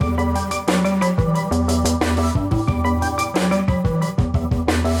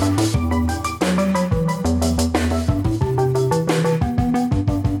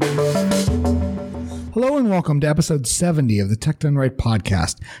welcome to episode 70 of the Tech Done Right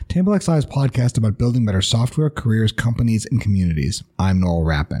podcast, TableXI's podcast about building better software, careers, companies, and communities. I'm Noel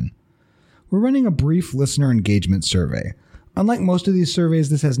Rappin. We're running a brief listener engagement survey. Unlike most of these surveys,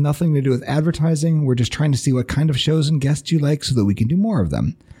 this has nothing to do with advertising. We're just trying to see what kind of shows and guests you like so that we can do more of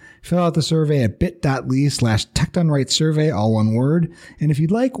them. Fill out the survey at bit.ly/TechDoneRightSurvey, all one word. And if you'd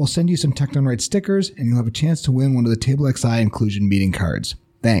like, we'll send you some Tech Done Right stickers, and you'll have a chance to win one of the TableXI inclusion meeting cards.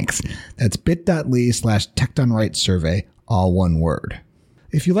 Thanks. That's bit.ly/TechDoneRightSurvey, all one word.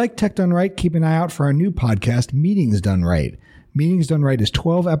 If you like Tech Done Right, keep an eye out for our new podcast, Meetings Done Right. Meetings Done Right is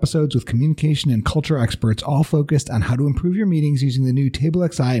 12 episodes with communication and culture experts, all focused on how to improve your meetings using the new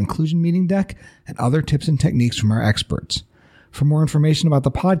TableXI inclusion meeting deck and other tips and techniques from our experts. For more information about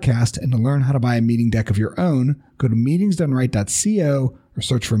the podcast and to learn how to buy a meeting deck of your own, go to meetingsdoneright.co or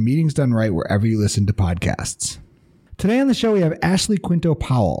search for Meetings Done Right wherever you listen to podcasts. Today on the show, we have Ashley Quinto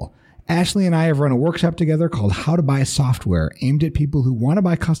Powell. Ashley and I have run a workshop together called How to Buy Software, aimed at people who want to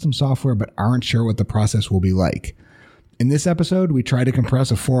buy custom software but aren't sure what the process will be like. In this episode, we try to compress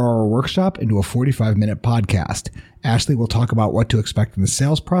a 4-hour workshop into a 45-minute podcast. Ashley will talk about what to expect in the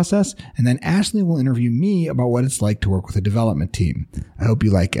sales process, and then Ashley will interview me about what it's like to work with a development team. I hope you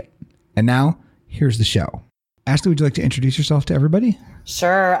like it. And now, here's the show. Ashley, would you like to introduce yourself to everybody?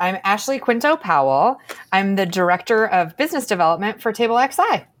 Sure. I'm Ashley Quinto Powell. I'm the Director of Business Development for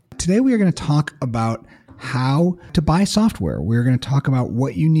TableXI. Today, we are going to talk about how to buy software. We're going to talk about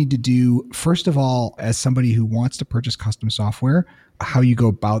what you need to do, first of all, as somebody who wants to purchase custom software, how you go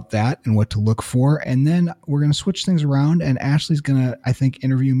about that and what to look for. And then we're going to switch things around, and Ashley's going to, I think,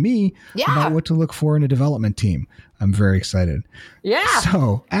 interview me about what to look for in a development team. I'm very excited. Yeah.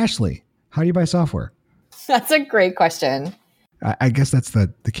 So, Ashley, how do you buy software? That's a great question. I guess that's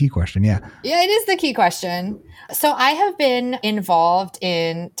the key question. Yeah. Yeah, it is the key question. So I have been involved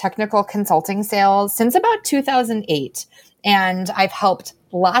in technical consulting sales since about 2008. And I've helped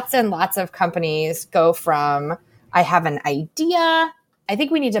lots and lots of companies go from, I have an idea, I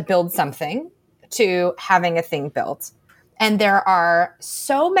think we need to build something, to having a thing built. And there are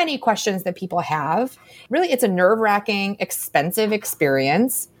so many questions that people have. Really, it's a nerve-wracking, expensive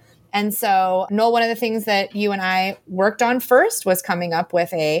experience. And so, Noel, one of the things that you and I worked on first was coming up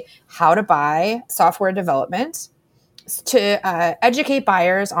with a how to buy software development to educate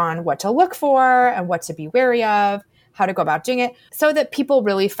buyers on what to look for and what to be wary of, how to go about doing it, so that people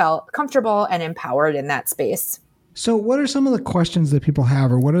really felt comfortable and empowered in that space. So what are some of the questions that people have,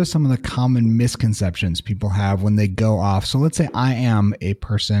 or what are some of the common misconceptions people have when they go off? So let's say I am a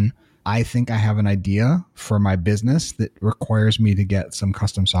person, I think I have an idea for my business that requires me to get some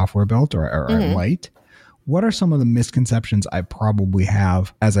custom software built or I might. What are some of the misconceptions I probably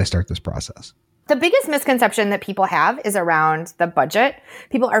have as I start this process? The biggest misconception that people have is around the budget.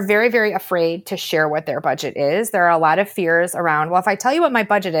 People are very, very afraid to share what their budget is. There are a lot of fears around, well, if I tell you what my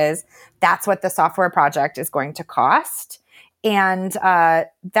budget is, that's what the software project is going to cost. And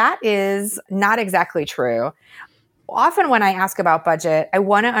that is not exactly true. Often when I ask about budget, I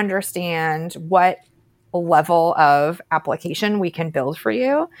want to understand what level of application we can build for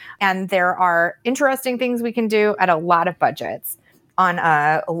you. And there are interesting things we can do at a lot of budgets. On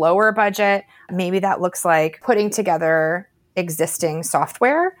a lower budget, maybe that looks like putting together existing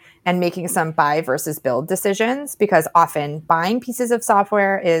software and making some buy versus build decisions, because often buying pieces of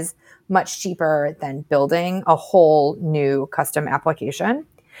software is much cheaper than building a whole new custom application.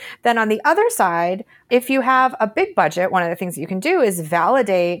 Then on the other side, if you have a big budget, one of the things that you can do is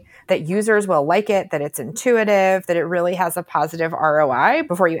validate that users will like it, that it's intuitive, that it really has a positive ROI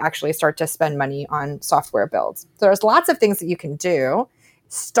before you actually start to spend money on software builds. So there's lots of things that you can do.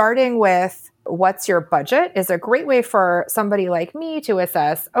 Starting with what's your budget is a great way for somebody like me to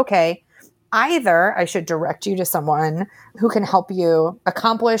assess, okay, either I should direct you to someone who can help you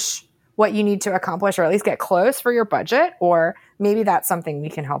accomplish what you need to accomplish, or at least get close for your budget, or maybe that's something we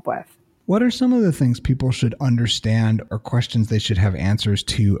can help with. What are some of the things people should understand or questions they should have answers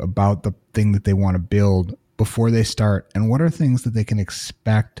to about the thing that they want to build before they start? And what are things that they can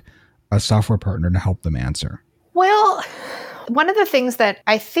expect a software partner to help them answer? Well, one of the things that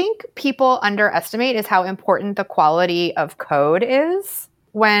I think people underestimate is how important the quality of code is.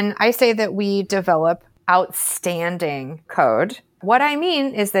 When I say that we develop outstanding code, what I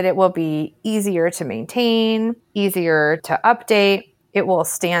mean is that it will be easier to maintain, easier to update. It will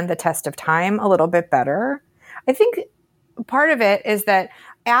stand the test of time a little bit better. I think part of it is that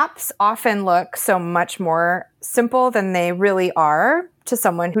apps often look so much more simple than they really are to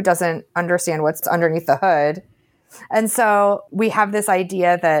someone who doesn't understand what's underneath the hood. And so we have this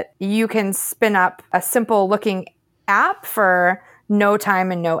idea that you can spin up a simple looking app for no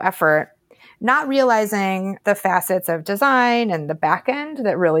time and no effort. not realizing the facets of design and the back end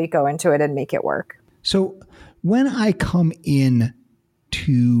that really go into it and make it work. So when I come in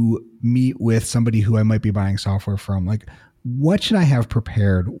to meet with somebody who I might be buying software from, like, what should I have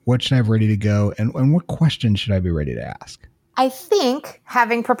prepared? What should I have ready to go? And what questions should I be ready to ask? I think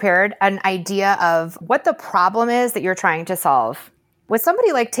having prepared an idea of what the problem is that you're trying to solve. With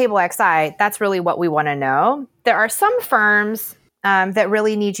somebody like TableXI, that's really what we want to know. There are some firms that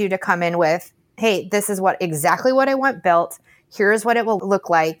really need you to come in with, hey, this is exactly what I want built. Here's what it will look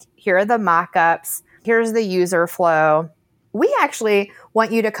like. Here are the mock-ups. Here's the user flow. We actually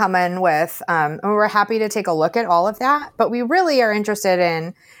want you to come in with, and we're happy to take a look at all of that, but we really are interested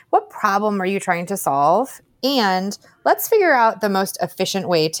in what problem are you trying to solve? And let's figure out the most efficient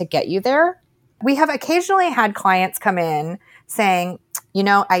way to get you there. We have occasionally had clients come in saying,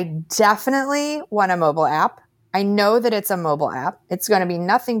 I definitely want a mobile app. I know that it's a mobile app. It's going to be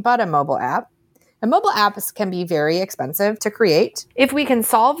nothing but a mobile app. And mobile apps can be very expensive to create. If we can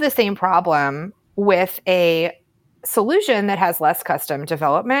solve the same problem with a solution that has less custom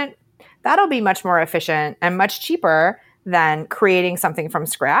development, that'll be much more efficient and much cheaper than creating something from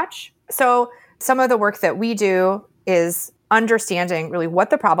scratch. So some of the work that we do is understanding really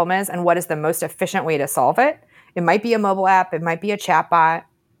what the problem is and what is the most efficient way to solve it. It might be a mobile app. It might be a chatbot.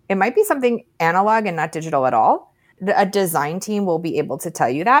 It might be something analog and not digital at all. A design team will be able to tell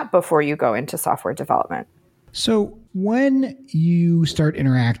you that before you go into software development. So when you start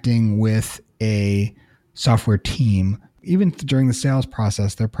interacting with a software team, even during the sales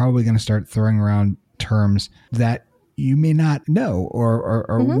process, they're probably going to start throwing around terms that you may not know,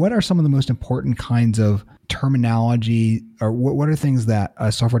 or what are some of the most important kinds of terminology, or what are things that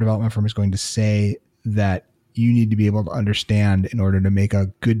a software development firm is going to say that you need to be able to understand in order to make a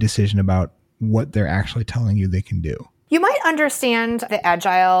good decision about what they're actually telling you they can do? You might understand the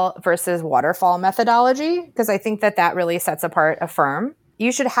agile versus waterfall methodology, because I think that really sets apart a firm.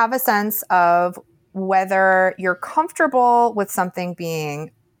 You should have a sense of whether you're comfortable with something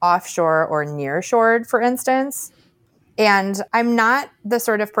being offshore or nearshored, for instance. And I'm not the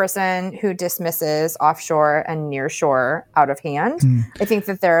sort of person who dismisses offshore and nearshore out of hand. I think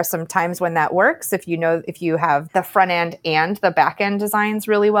that there are some times when that works. If you have the front end and the back end designs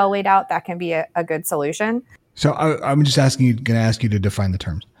really well laid out, that can be a good solution. So I'm just going to ask you to define the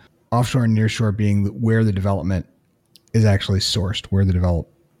terms. Offshore and nearshore being where the development is actually sourced, where the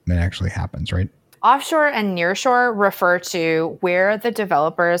development actually happens, right? Offshore and nearshore refer to where the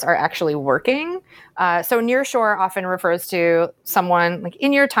developers are actually working. So nearshore often refers to someone like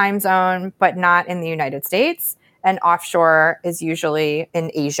in your time zone, but not in the United States. And offshore is usually in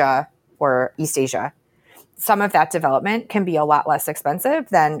Asia or East Asia. Some of that development can be a lot less expensive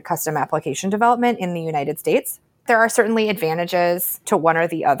than custom application development in the United States. There are certainly advantages to one or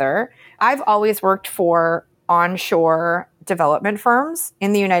the other. I've always worked for onshore development firms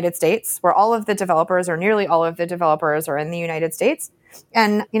in the United States, where all of the developers or nearly all of the developers are in the United States.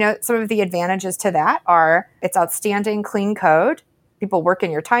 And, some of the advantages to that are it's outstanding, clean code. People work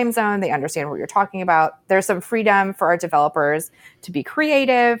in your time zone. They understand what you're talking about. There's some freedom for our developers to be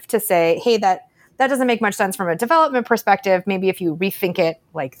creative, to say, hey, that doesn't make much sense from a development perspective. Maybe if you rethink it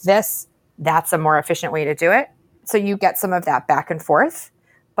like this, that's a more efficient way to do it. So you get some of that back and forth.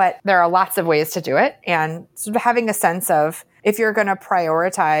 But there are lots of ways to do it. And sort of having a sense of, if you're going to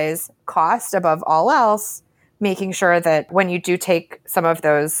prioritize cost above all else, making sure that when you do take some of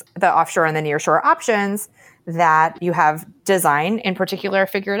those, the offshore and the nearshore options, that you have design in particular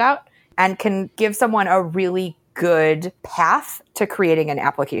figured out and can give someone a really good path to creating an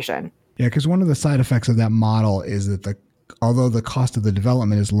application. Yeah, because one of the side effects of that model is that although the cost of the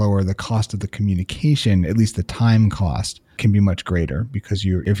development is lower, the cost of the communication, at least the time cost, can be much greater, because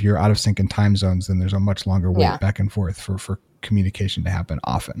if you're out of sync in time zones, then there's a much longer wait back and forth for communication to happen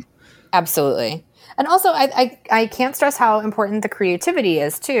often. Absolutely. And also, I can't stress how important the creativity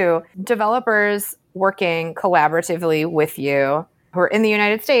is too. Developers working collaboratively with you who are in the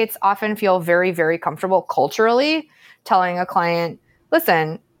United States often feel very, very comfortable culturally telling a client,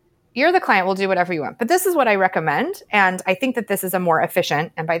 listen, you're the client, we'll do whatever you want, but this is what I recommend. And I think that this is a more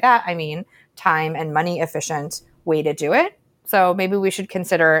efficient, and by that I mean time and money efficient way to do it. So maybe we should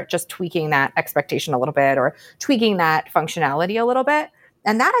consider just tweaking that expectation a little bit, or tweaking that functionality a little bit.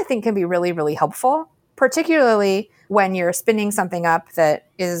 And that I think can be really, really helpful, particularly when you're spinning something up that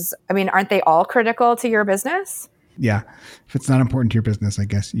is, aren't they all critical to your business? Yeah. If it's not important to your business, I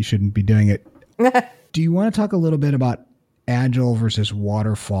guess you shouldn't be doing it. Do you want to talk a little bit about agile versus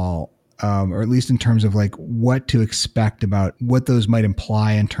waterfall, or at least in terms of like what to expect about what those might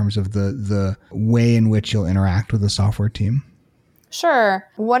imply in terms of the way in which you'll interact with the software team? Sure.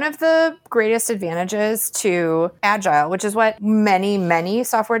 One of the greatest advantages to Agile, which is what many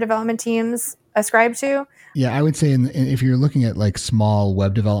software development teams ascribe to. Yeah, I would say if you're looking at like small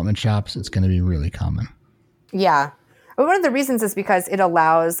web development shops, it's going to be really common. Yeah. But one of the reasons is because it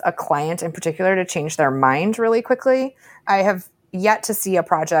allows a client in particular to change their mind really quickly. I have yet to see a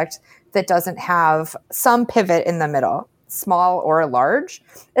project that doesn't have some pivot in the middle, small or large,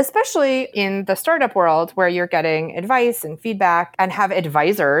 especially in the startup world where you're getting advice and feedback and have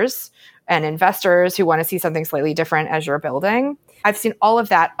advisors and investors who want to see something slightly different as you're building. I've seen all of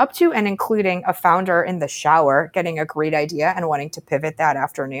that up to and including a founder in the shower getting a great idea and wanting to pivot that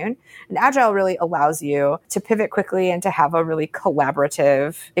afternoon. And Agile really allows you to pivot quickly and to have a really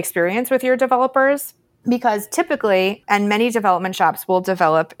collaborative experience with your developers. Because typically, and many development shops will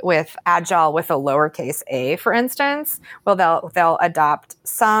develop with Agile with a lowercase a, for instance. Well, they'll adopt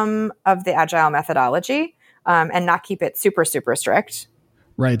some of the Agile methodology and not keep it super strict.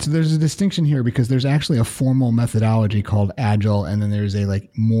 Right. So there's a distinction here because there's actually a formal methodology called Agile, and then there's a like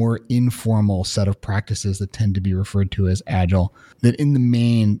more informal set of practices that tend to be referred to as Agile that in the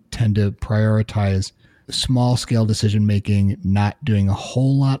main tend to prioritize small scale decision making, not doing a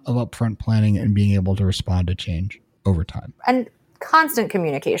whole lot of upfront planning, and being able to respond to change over time. And constant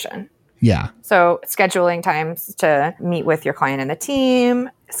communication. Yeah. So scheduling times to meet with your client and the team,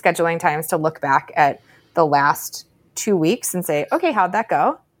 scheduling times to look back at the last 2 weeks and say, okay, how'd that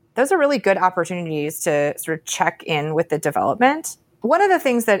go? Those are really good opportunities to sort of check in with the development. One of the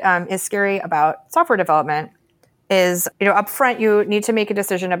things that is scary about software development is, up front, you need to make a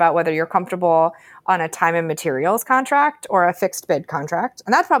decision about whether you're comfortable on a time and materials contract or a fixed bid contract.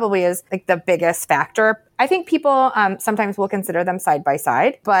 And that probably is like the biggest factor. I think people sometimes will consider them side by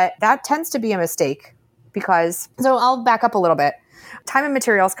side, but that tends to be a mistake so I'll back up a little bit. Time and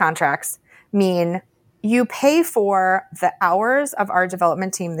materials contracts mean you pay for the hours of our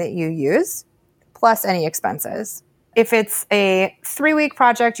development team that you use, plus any expenses. If it's a 3-week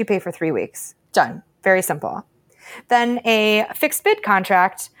project, you pay for 3 weeks. Done. Very simple. Then a fixed bid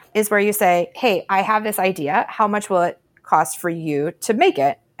contract is where you say, hey, I have this idea. How much will it cost for you to make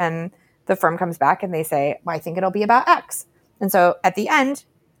it? And the firm comes back and they say, well, I think it'll be about X. And so at the end,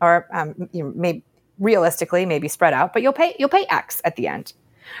 or maybe realistically, maybe spread out, but you'll pay X at the end.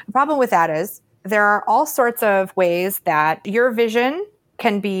 The problem with that is there are all sorts of ways that your vision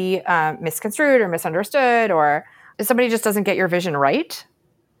can be misconstrued or misunderstood, or somebody just doesn't get your vision right.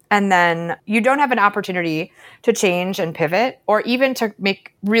 And then you don't have an opportunity to change and pivot or even to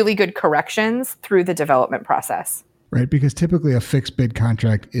make really good corrections through the development process. Right, because typically a fixed bid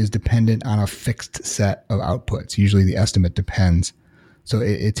contract is dependent on a fixed set of outputs. Usually the estimate depends. So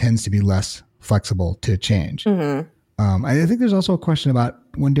it tends to be less flexible to change. Mm-hmm. I think there's also a question about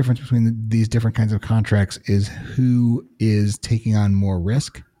one difference between these different kinds of contracts is who is taking on more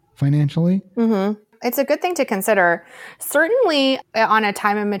risk financially. Mm-hmm. It's a good thing to consider. Certainly on a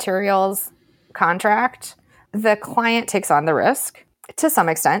time and materials contract, the client takes on the risk to some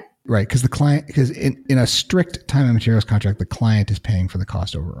extent. Right, because in a strict time and materials contract, the client is paying for the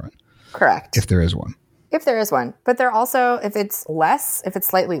cost overrun. Correct. If there is one. But they're also, if it's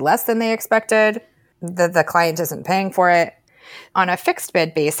slightly less than they expected, the client isn't paying for it. On a fixed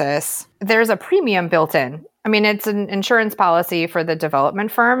bid basis, there's a premium built in. I mean, it's an insurance policy for the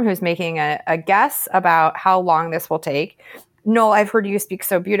development firm who's making a guess about how long this will take. Noel, I've heard you speak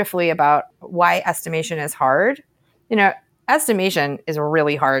so beautifully about why estimation is hard. Estimation is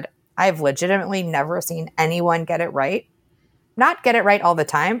really hard. I've legitimately never seen anyone get it right. Not get it right all the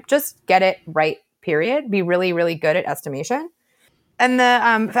time, just get it right, period. Be really, really good at estimation. And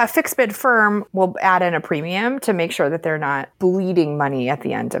the fixed bid firm will add in a premium to make sure that they're not bleeding money at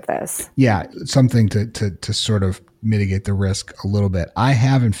the end of this. Yeah, something to sort of mitigate the risk a little bit. I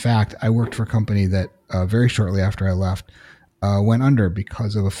worked for a company that very shortly after I left went under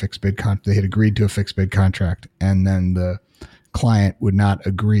because of a fixed bid contract. They had agreed to a fixed bid contract, and then the client would not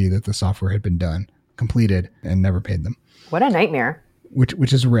agree that the software had been completed, and never paid them. What a nightmare.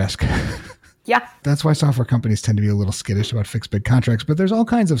 Which is a risk. Yeah. That's why software companies tend to be a little skittish about fixed bid contracts. But there's all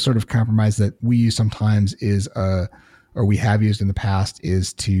kinds of sort of compromise that we use sometimes or we have used in the past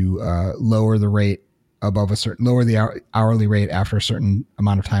is to lower the rate lower the hourly rate after a certain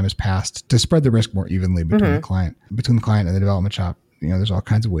amount of time has passed to spread the risk more evenly between the client and the development shop. There's all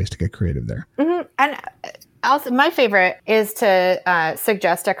kinds of ways to get creative there. Mm-hmm. And also, my favorite is to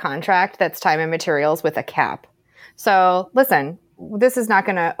suggest a contract that's time and materials with a cap. So listen, this is not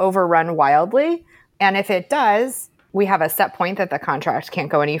going to overrun wildly. And if it does, we have a set point that the contract can't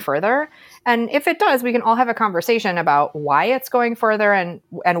go any further. And if it does, we can all have a conversation about why it's going further and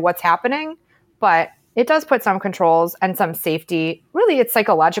what's happening. But It does put some controls and some safety. Really, it's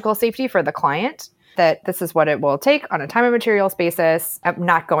psychological safety for the client that this is what it will take on a time and materials basis,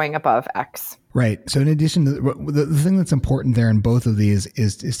 not going above X. Right. So in addition to the thing that's important there in both of these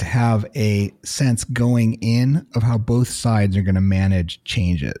is to have a sense going in of how both sides are going to manage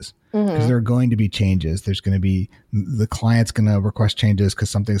changes. Because there are going to be changes. There's going to be the client's going to request changes because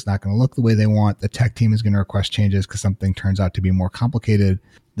something's not going to look the way they want. The tech team is going to request changes because something turns out to be more complicated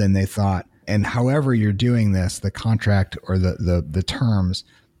than they thought. And however you're doing this, the contract or the terms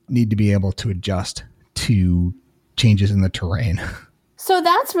need to be able to adjust to changes in the terrain. So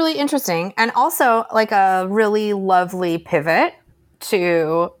that's really interesting. And also like a really lovely pivot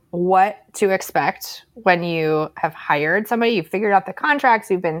to what to expect when you have hired somebody, you've figured out the contracts,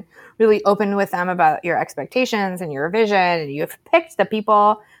 you've been really open with them about your expectations and your vision, and you've picked the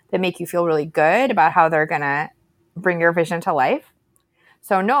people that make you feel really good about how they're going to bring your vision to life.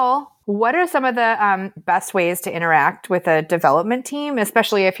 So Noel, what are some of the best ways to interact with a development team,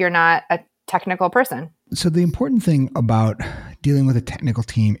 especially if you're not a technical person? So the important thing about dealing with a technical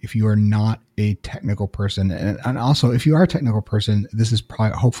team, if you are not a technical person, and also if you are a technical person, this is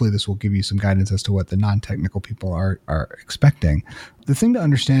probably, hopefully this will give you some guidance as to what the non-technical people are expecting. The thing to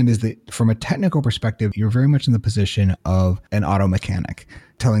understand is that from a technical perspective, you're very much in the position of an auto mechanic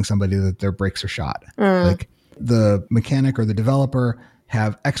telling somebody that their brakes are shot. Like the mechanic or the developer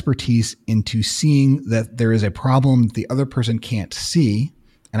have expertise into seeing that there is a problem that the other person can't see.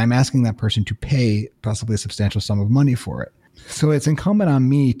 And I'm asking that person to pay possibly a substantial sum of money for it. So it's incumbent on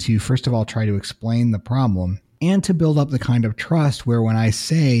me to, first of all, try to explain the problem and to build up the kind of trust where when I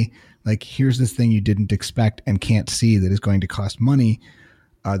say, like, here's this thing you didn't expect and can't see that is going to cost money,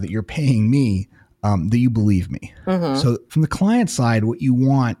 that you're paying me, that you believe me. So from the client side, what you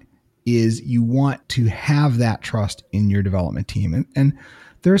want is you want to have that trust in your development team. And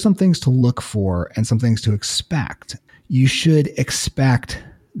there are some things to look for and some things to expect. You should expect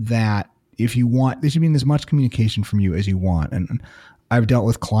that if you want, there should be as much communication from you as you want. And I've dealt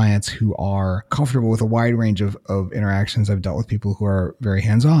with clients who are comfortable with a wide range of interactions. I've dealt with people who are very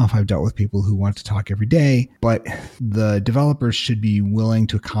hands-off. I've dealt with people who want to talk every day, but the developers should be willing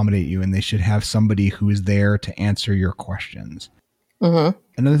to accommodate you, and they should have somebody who is there to answer your questions.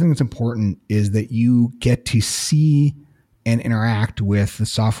 Another thing that's important is that you get to see and interact with the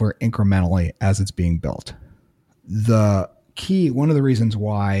software incrementally as it's being built. The key, one of the reasons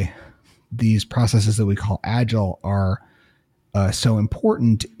why these processes that we call agile are so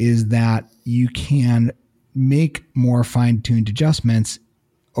important is that you can make more fine-tuned adjustments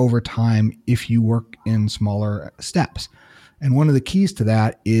over time if you work in smaller steps. And one of the keys to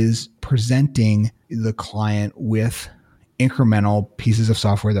that is presenting the client with incremental pieces of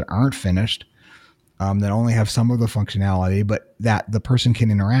software that aren't finished, that only have some of the functionality, but that the person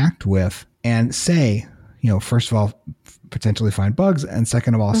can interact with and say, first of all, potentially find bugs. And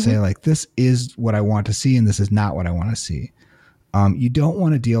second of all, say like, this is what I want to see. And this is not what I want to see. You don't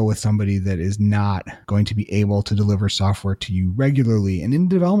want to deal with somebody that is not going to be able to deliver software to you regularly. And in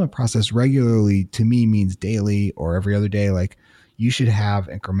the development process, regularly to me means daily or every other day. Like you should have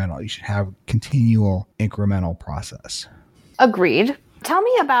incremental, you should have continual incremental process. Agreed. Tell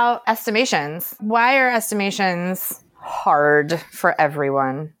me about estimations. Why are estimations hard for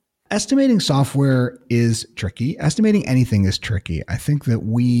everyone? Estimating software is tricky. Estimating anything is tricky. I think that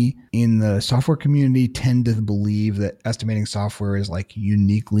we in the software community tend to believe that estimating software is like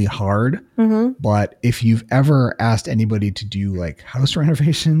uniquely hard. But if you've ever asked anybody to do like house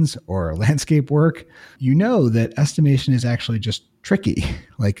renovations or landscape work, you know that estimation is actually just tricky.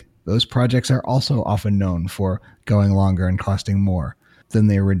 Like those projects are also often known for going longer and costing more than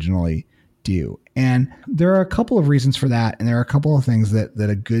they originally do. And there are a couple of reasons for that. And there are a couple of things that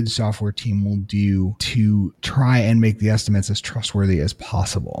a good software team will do to try and make the estimates as trustworthy as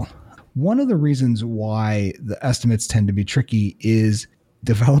possible. One of the reasons why the estimates tend to be tricky is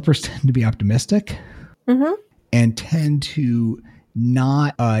developers tend to be optimistic and tend to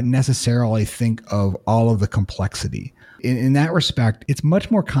not necessarily think of all of the complexity. In that respect, it's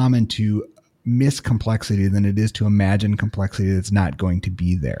much more common to miss complexity than it is to imagine complexity that's not going to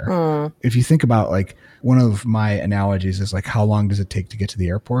be there. If you think about like one of my analogies is like, how long does it take to get to the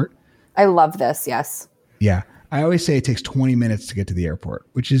airport? I love this. Yes. Yeah. I always say it takes 20 minutes to get to the airport,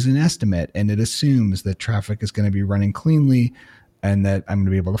 which is an estimate. And it assumes that traffic is going to be running cleanly and that I'm going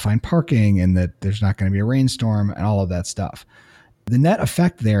to be able to find parking and that there's not going to be a rainstorm and all of that stuff. The net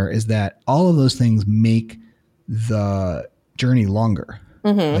effect there is that all of those things make the journey longer.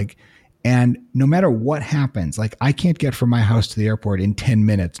 And no matter what happens, like I can't get from my house to the airport in 10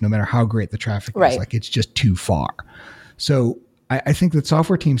 minutes, no matter how great the traffic is, like it's just too far. So I think that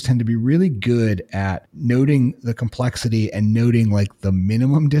software teams tend to be really good at noting the complexity and noting like the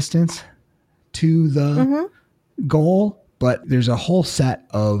minimum distance to the goal, but there's a whole set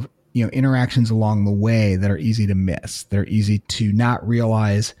of interactions along the way that are easy to miss. They're easy to not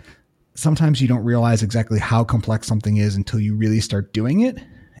realize. Sometimes you don't realize exactly how complex something is until you really start doing it.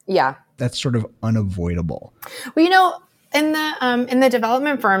 Yeah. That's sort of unavoidable. Well, in the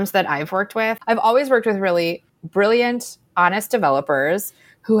development firms that I've worked with, I've always worked with really brilliant, honest developers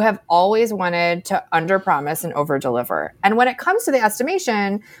who have always wanted to underpromise and overdeliver. And when it comes to the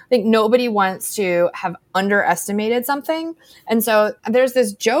estimation, I think nobody wants to have underestimated something. And so there's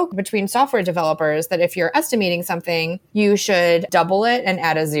this joke between software developers that if you're estimating something, you should double it and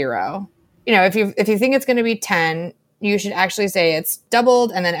add a 0. If you think it's going to be 10, you should actually say it's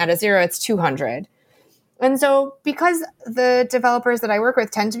doubled and then add a 0, it's 200. And so because the developers that I work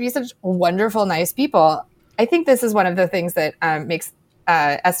with tend to be such wonderful, nice people, I think this is one of the things that makes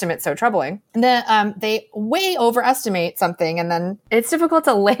estimates so troubling. They way overestimate something, and then it's difficult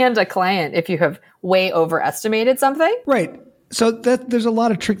to land a client if you have way overestimated something. Right. So there's a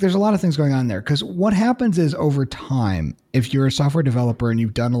lot of things going on there, because what happens is over time, if you're a software developer and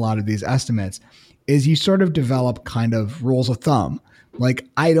you've done a lot of these estimates, is you sort of develop kind of rules of thumb. Like,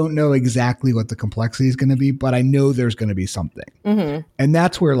 I don't know exactly what the complexity is going to be, but I know there's going to be something. Mm-hmm. And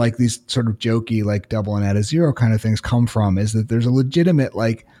that's where like these sort of jokey, like double and add a 0 kind of things come from, is that there's a legitimate,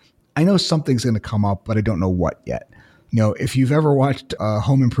 like, I know something's going to come up, but I don't know what yet. If you've ever watched a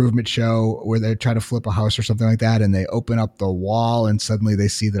home improvement show where they try to flip a house or something like that, and they open up the wall and suddenly they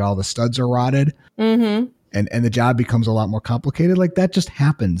see that all the studs are rotted. Mm-hmm. And the job becomes a lot more complicated. Like, that just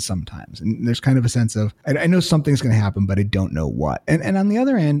happens sometimes. And there's kind of a sense of, I know something's going to happen, but I don't know what. And on the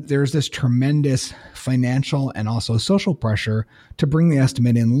other end, there's this tremendous financial and also social pressure to bring the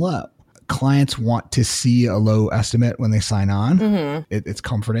estimate in low. Clients want to see a low estimate when they sign on. Mm-hmm. It's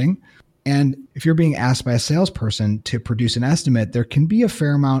comforting. And if you're being asked by a salesperson to produce an estimate, there can be a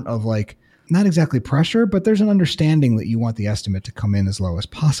fair amount of like, not exactly pressure, but there's an understanding that you want the estimate to come in as low as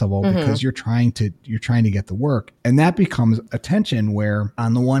possible, because you're trying to get the work. And that becomes a tension where,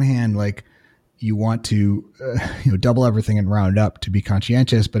 on the one hand, like, you want to double everything and round up to be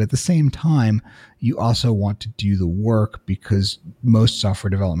conscientious, but at the same time, you also want to do the work, because most software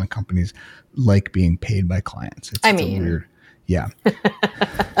development companies like being paid by clients. It's weird. Yeah.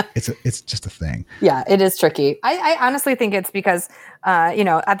 It's just a thing. Yeah, it is tricky. I honestly think it's because,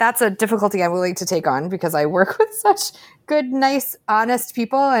 that's a difficulty I'm willing to take on, because I work with such good, nice, honest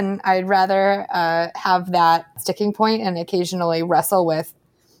people. And I'd rather have that sticking point and occasionally wrestle with,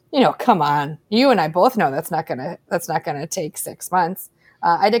 come on, you and I both know that's not gonna take 6 months.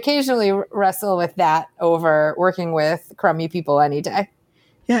 I'd occasionally wrestle with that over working with crummy people any day.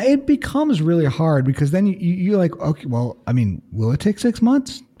 Yeah, it becomes really hard, because then you're like, okay, well, I mean, will it take 6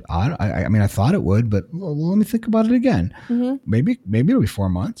 months? I mean, I thought it would, but let me think about it again. Mm-hmm. Maybe it'll be 4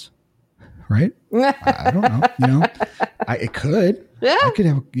 months, right? I don't know. It could. Yeah. I could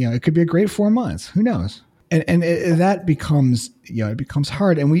have. It could be a great 4 months. Who knows? And that becomes, it becomes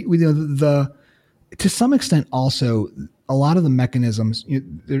hard. And we to some extent also, a lot of the mechanisms,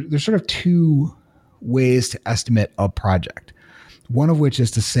 there's sort of two ways to estimate a project. One of which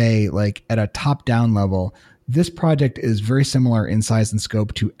is to say, like, at a top-down level, this project is very similar in size and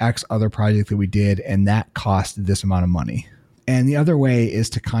scope to X other project that we did, and that cost this amount of money. And the other way is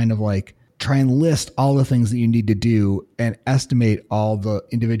to kind of like try and list all the things that you need to do and estimate all the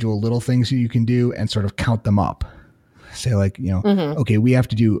individual little things that you can do and sort of count them up. Say like, okay, we have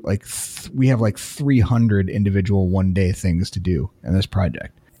to do like, we have like 300 individual one-day things to do in this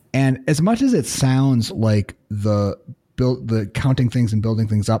project. And as much as it sounds like the counting things and building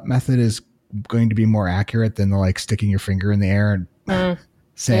things up method is going to be more accurate than the like sticking your finger in the air and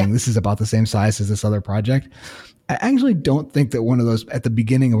saying this is about the same size as this other project, I actually don't think that one of those at the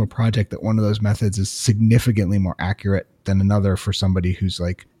beginning of a project, that one of those methods is significantly more accurate than another for somebody who's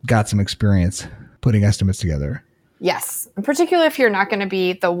like got some experience putting estimates together. Yes. In particular, if you're not going to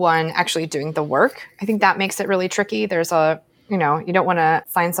be the one actually doing the work, I think that makes it really tricky. There's you don't want to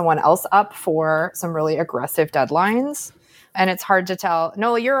sign someone else up for some really aggressive deadlines. And it's hard to tell,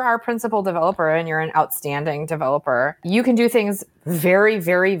 no, you're our principal developer and you're an outstanding developer. You can do things very,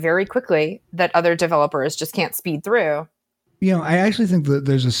 very, very quickly that other developers just can't speed through. I actually think that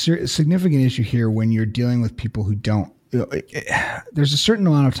there's a significant issue here when you're dealing with people who don't. There's a certain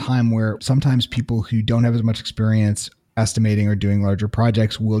amount of time where sometimes people who don't have as much experience estimating or doing larger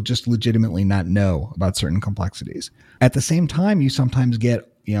projects will just legitimately not know about certain complexities. At the same time, you sometimes get,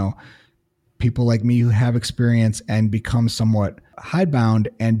 people like me who have experience and become somewhat hidebound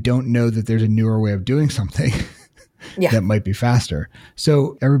and don't know that there's a newer way of doing something. that might be faster.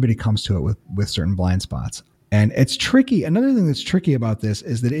 So everybody comes to it with certain blind spots. And it's tricky. Another thing that's tricky about this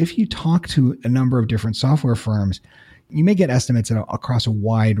is that if you talk to a number of different software firms, you may get estimates across a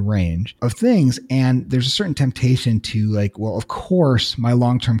wide range of things. And there's a certain temptation to like, well, of course, my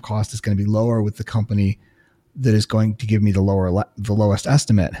long-term cost is going to be lower with the company that is going to give me the lowest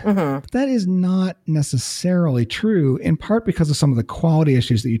estimate. But that is not necessarily true, in part because of some of the quality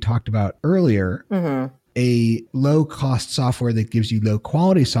issues that you talked about earlier. A low-cost software that gives you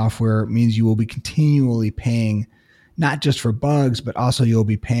low-quality software means you will be continually paying not just for bugs, but also you'll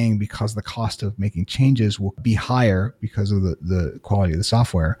be paying because the cost of making changes will be higher because of the quality of the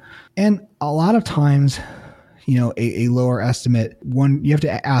software. And a lot of times, a lower estimate, you have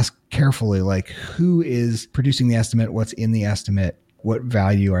to ask carefully, like, who is producing the estimate? What's in the estimate? What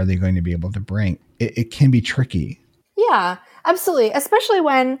value are they going to be able to bring? It can be tricky. Yeah, absolutely. Especially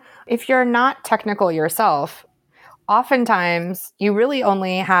if you're not technical yourself, oftentimes you really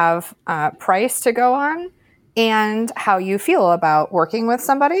only have price to go on and how you feel about working with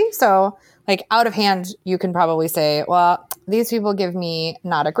somebody. So like out of hand, you can probably say, well, these people give me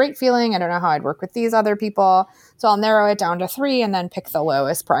not a great feeling. I don't know how I'd work with these other people. So I'll narrow it down to 3 and then pick the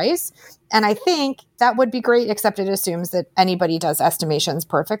lowest price. And I think that would be great, except it assumes that anybody does estimations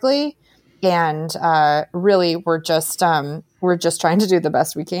perfectly. And really, we're just trying to do the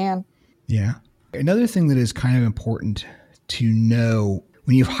best we can. Yeah. Another thing that is kind of important to know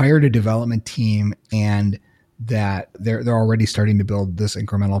when you've hired a development team and that they're already starting to build this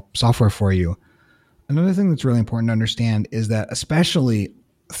incremental software for you. Another thing that's really important to understand is that especially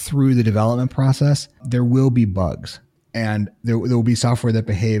through the development process, there will be bugs. And there will be software that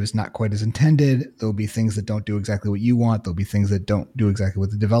behaves not quite as intended. There'll be things that don't do exactly what you want. There'll be things that don't do exactly what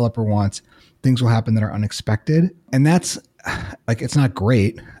the developer wants. Things will happen that are unexpected. And that's like, it's not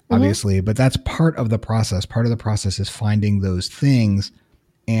great, obviously, but that's part of the process. Part of the process is finding those things.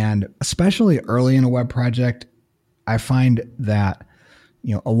 And especially early in a web project, I find that,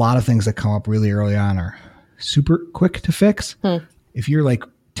 a lot of things that come up really early on are super quick to fix. If you're like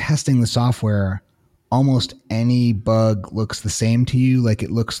testing the software, almost any bug looks the same to you. Like it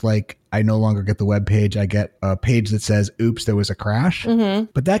looks like I no longer get the web page. I get a page that says, oops, there was a crash.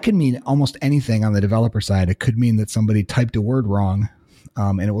 But that could mean almost anything on the developer side. It could mean that somebody typed a word wrong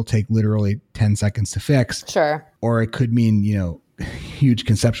and it will take literally 10 seconds to fix. Sure. Or it could mean, huge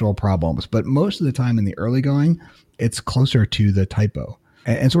conceptual problems. But most of the time in the early going, it's closer to the typo.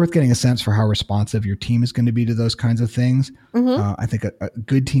 And it's worth getting a sense for how responsive your team is going to be to those kinds of things. I think a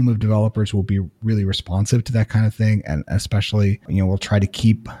good team of developers will be really responsive to that kind of thing. And especially, we'll try to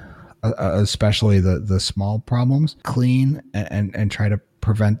keep, especially the small problems clean and try to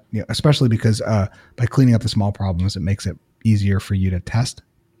prevent, especially because by cleaning up the small problems, it makes it easier for you to test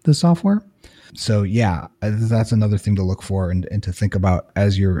the software. So yeah, that's another thing to look for and to think about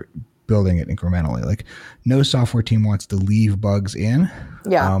as you're building it incrementally. Like no software team wants to leave bugs in,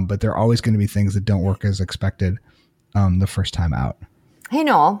 but there are always going to be things that don't work as expected the first time out. Hey,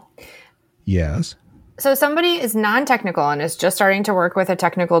 Noel. Yes. So somebody is non-technical and is just starting to work with a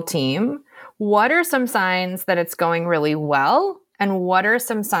technical team. What are some signs that it's going really well? And what are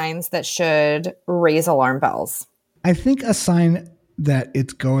some signs that should raise alarm bells? I think a sign that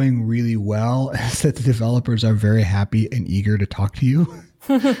it's going really well is that the developers are very happy and eager to talk to you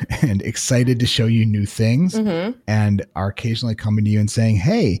and excited to show you new things and are occasionally coming to you and saying,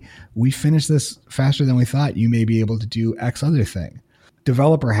 hey, we finished this faster than we thought. You may be able to do X other thing.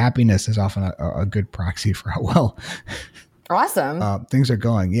 Developer happiness is often a good proxy for how well awesome things are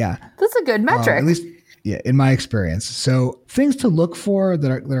going. Yeah. That's a good metric. At least, yeah, in my experience. So things to look for that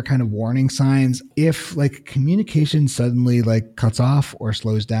are kind of warning signs. If like communication suddenly like cuts off or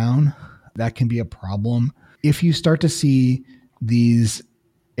slows down, that can be a problem. If you start to see these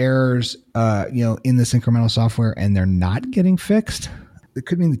errors, in this incremental software and they're not getting fixed, it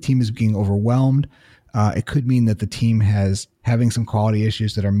could mean the team is being overwhelmed. It could mean that the team having some quality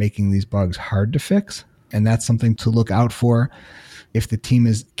issues that are making these bugs hard to fix. And that's something to look out for. If the team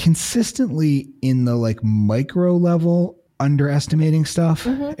is consistently in the like micro level underestimating stuff.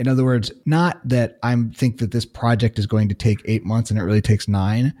 In other words, not that I think that this project is going to take 8 months and it really takes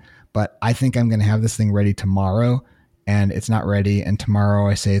 9, but I think I'm going to have this thing ready tomorrow and it's not ready. And tomorrow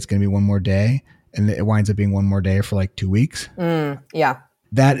I say it's going to be one more day and it winds up being one more day for like 2 weeks. Yeah.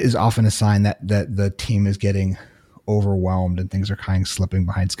 That is often a sign that the team is getting overwhelmed and things are kind of slipping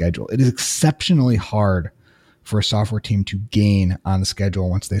behind schedule. It is exceptionally hard for a software team to gain on the schedule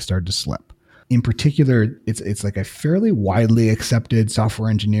once they start to slip. In particular, it's like a fairly widely accepted software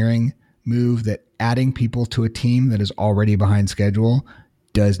engineering move that adding people to a team that is already behind schedule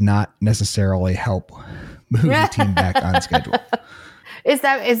does not necessarily help move the team back on schedule. Is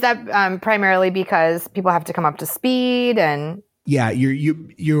that primarily because people have to come up to speed and? Yeah,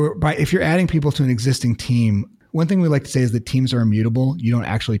 if you're adding people to an existing team, one thing we like to say is that teams are immutable. You don't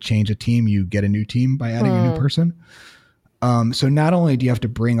actually change a team; you get a new team by adding a new person. So not only do you have to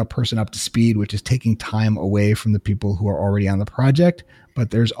bring a person up to speed, which is taking time away from the people who are already on the project,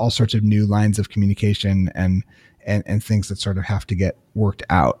 but there's all sorts of new lines of communication and things that sort of have to get worked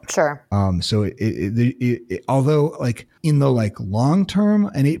out. Sure. So although like in the like long term,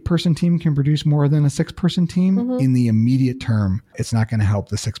 an 8-person team can produce more than a 6-person team. In the immediate term, it's not going to help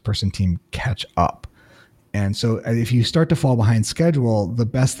the 6-person team catch up. And so if you start to fall behind schedule, the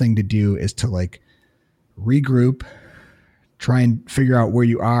best thing to do is to like regroup, try and figure out where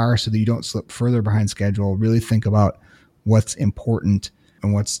you are so that you don't slip further behind schedule. Really think about what's important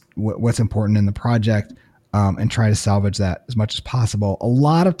and what's important in the project, and try to salvage that as much as possible. A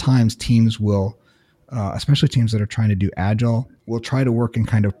lot of times teams will, especially teams that are trying to do agile, will try to work in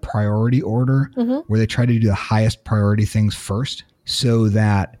kind of priority order where they try to do the highest priority things first so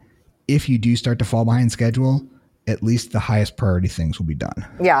that if you do start to fall behind schedule, at least the highest priority things will be done.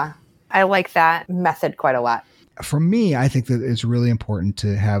 Yeah, I like that method quite a lot. For me, I think that it's really important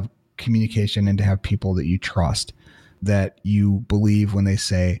to have communication and to have people that you trust, that you believe when they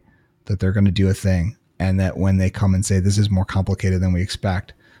say that they're going to do a thing, and that when they come and say, this is more complicated than we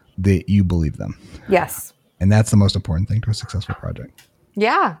expect, that you believe them. Yes. And that's the most important thing to a successful project.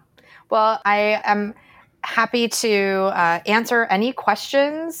 Yeah. Well, I am happy to answer any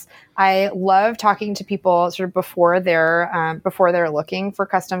questions. I love talking to people sort of before they're looking for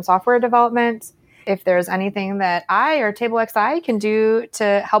custom software development. If there's anything that I or TableXI can do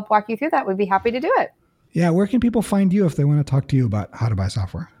to help walk you through that, we'd be happy to do it. Yeah. Where can people find you if they want to talk to you about how to buy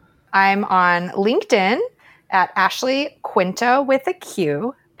software? I'm on LinkedIn at Ashley Quinto with a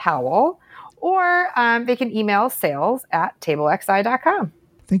Q, Powell, or they can email sales@tablexi.com.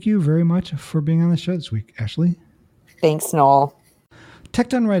 Thank you very much for being on the show this week, Ashley. Thanks, Noel. Tech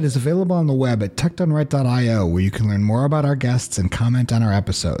Done Right is available on the web at techdoneright.io, where you can learn more about our guests and comment on our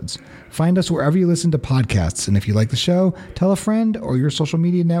episodes. Find us wherever you listen to podcasts. And if you like the show, tell a friend or your social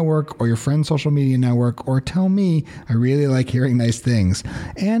media network or your friend's social media network, or tell me. I really like hearing nice things.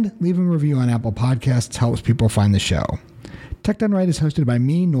 And leaving a review on Apple Podcasts helps people find the show. Tech Done Right is hosted by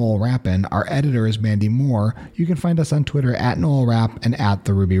me, Noel Rappin. Our editor is Mandy Moore. You can find us on Twitter at Noel Rapp and at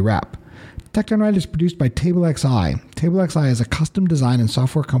The Ruby Rep. Tech Done Right is produced by TableXI. TableXI is a custom design and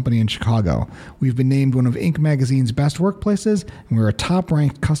software company in Chicago. We've been named one of Inc. magazine's best workplaces, and we're a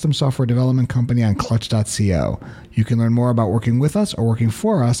top-ranked custom software development company on Clutch.co. You can learn more about working with us or working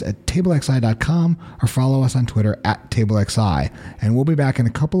for us at tablexi.com or follow us on Twitter at TableXI. And we'll be back in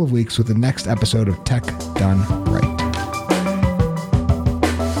a couple of weeks with the next episode of Tech Done Right.